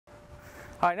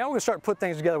All right, now we're gonna start to put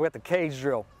things together. We got the cage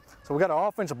drill. So we got our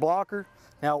offensive blocker.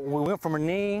 Now we went from a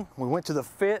knee, we went to the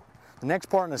fit. The next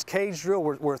part in this cage drill,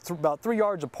 we're about 3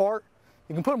 yards apart.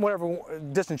 You can put them whatever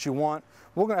distance you want.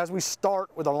 We're gonna, as we start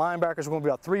with our linebackers, we're gonna be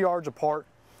about 3 yards apart.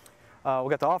 We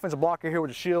got the offensive blocker here with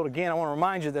the shield. Again, I want to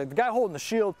remind you that the guy holding the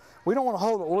shield, we don't want to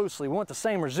hold it loosely. We want the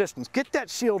same resistance. Get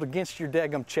that shield against your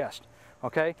daggum chest,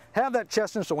 okay? Have that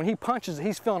chest in so when he punches,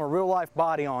 he's feeling a real life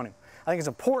body on him. I think it's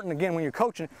important, again, when you're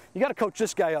coaching, you got to coach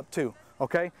this guy up too,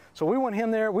 okay? So we want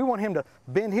him there. We want him to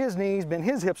bend his knees, bend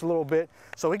his hips a little bit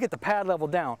so he get the pad level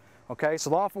down, okay? So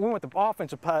we want the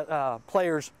offensive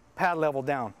players pad level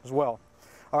down as well.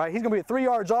 All right, he's going to be at 3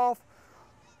 yards off.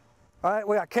 All right,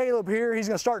 we got Caleb here. He's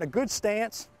going to start in a good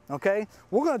stance, okay?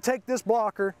 We're going to take this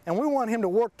blocker, and we want him to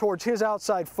work towards his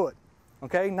outside foot,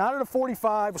 okay? Not at a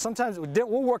 45. Sometimes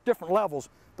we'll work different levels,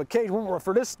 but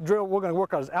for this drill, we're going to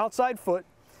work on his outside foot.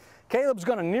 Caleb's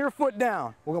going to near foot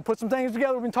down. We're going to put some things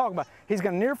together we've been talking about. He's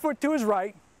going to near foot to his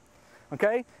right,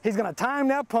 okay? He's going to time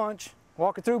that punch,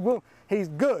 walk it through, boom. He's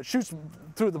good. Shoots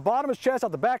through the bottom of his chest,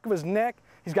 out the back of his neck.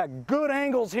 He's got good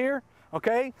angles here,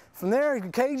 okay? From there, he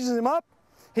cages him up.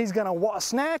 He's going to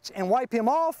snatch and wipe him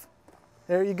off.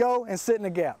 There you go, and sit in the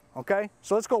gap, okay?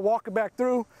 So let's go walk it back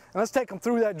through, and let's take them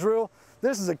through that drill.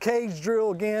 This is a cage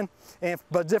drill again,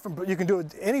 but different. You can do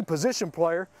it any position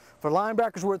player. For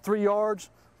linebackers, we're at 3 yards.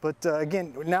 But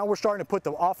again, now we're starting to put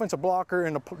the offensive blocker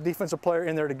and the defensive player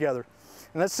in there together.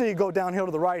 And let's see you go downhill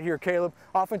to the right here, Caleb.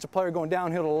 Offensive player going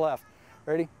downhill to the left.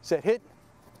 Ready, set, hit.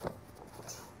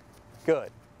 Good,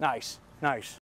 nice, nice.